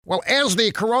Well, as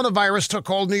the coronavirus took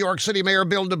hold, New York City Mayor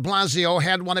Bill de Blasio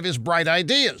had one of his bright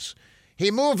ideas.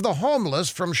 He moved the homeless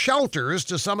from shelters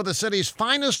to some of the city's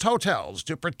finest hotels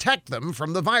to protect them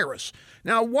from the virus.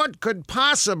 Now, what could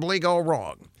possibly go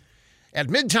wrong? At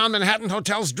Midtown Manhattan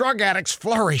hotels, drug addicts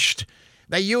flourished.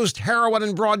 They used heroin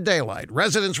in broad daylight.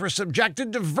 Residents were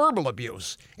subjected to verbal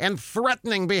abuse and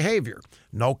threatening behavior.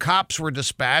 No cops were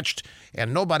dispatched,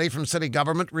 and nobody from city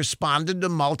government responded to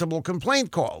multiple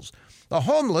complaint calls. The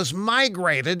homeless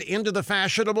migrated into the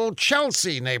fashionable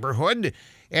Chelsea neighborhood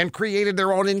and created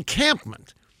their own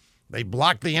encampment. They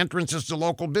blocked the entrances to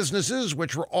local businesses,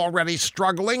 which were already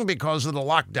struggling because of the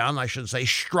lockdown, I should say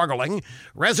struggling.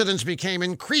 Residents became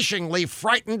increasingly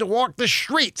frightened to walk the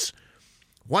streets.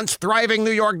 Once thriving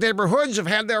New York neighborhoods have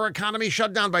had their economy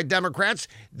shut down by Democrats,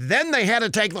 then they had to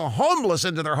take the homeless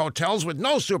into their hotels with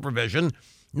no supervision,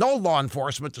 no law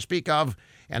enforcement to speak of,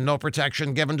 and no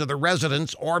protection given to the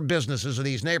residents or businesses of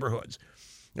these neighborhoods.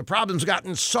 The problem's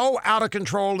gotten so out of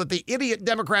control that the idiot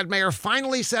Democrat mayor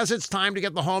finally says it's time to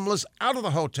get the homeless out of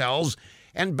the hotels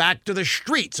and back to the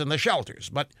streets and the shelters.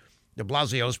 But de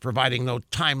Blasio's providing no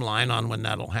timeline on when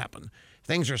that'll happen.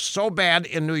 Things are so bad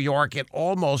in New York, it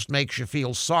almost makes you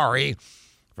feel sorry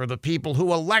for the people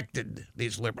who elected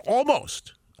these liberals.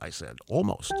 Almost, I said,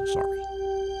 almost sorry.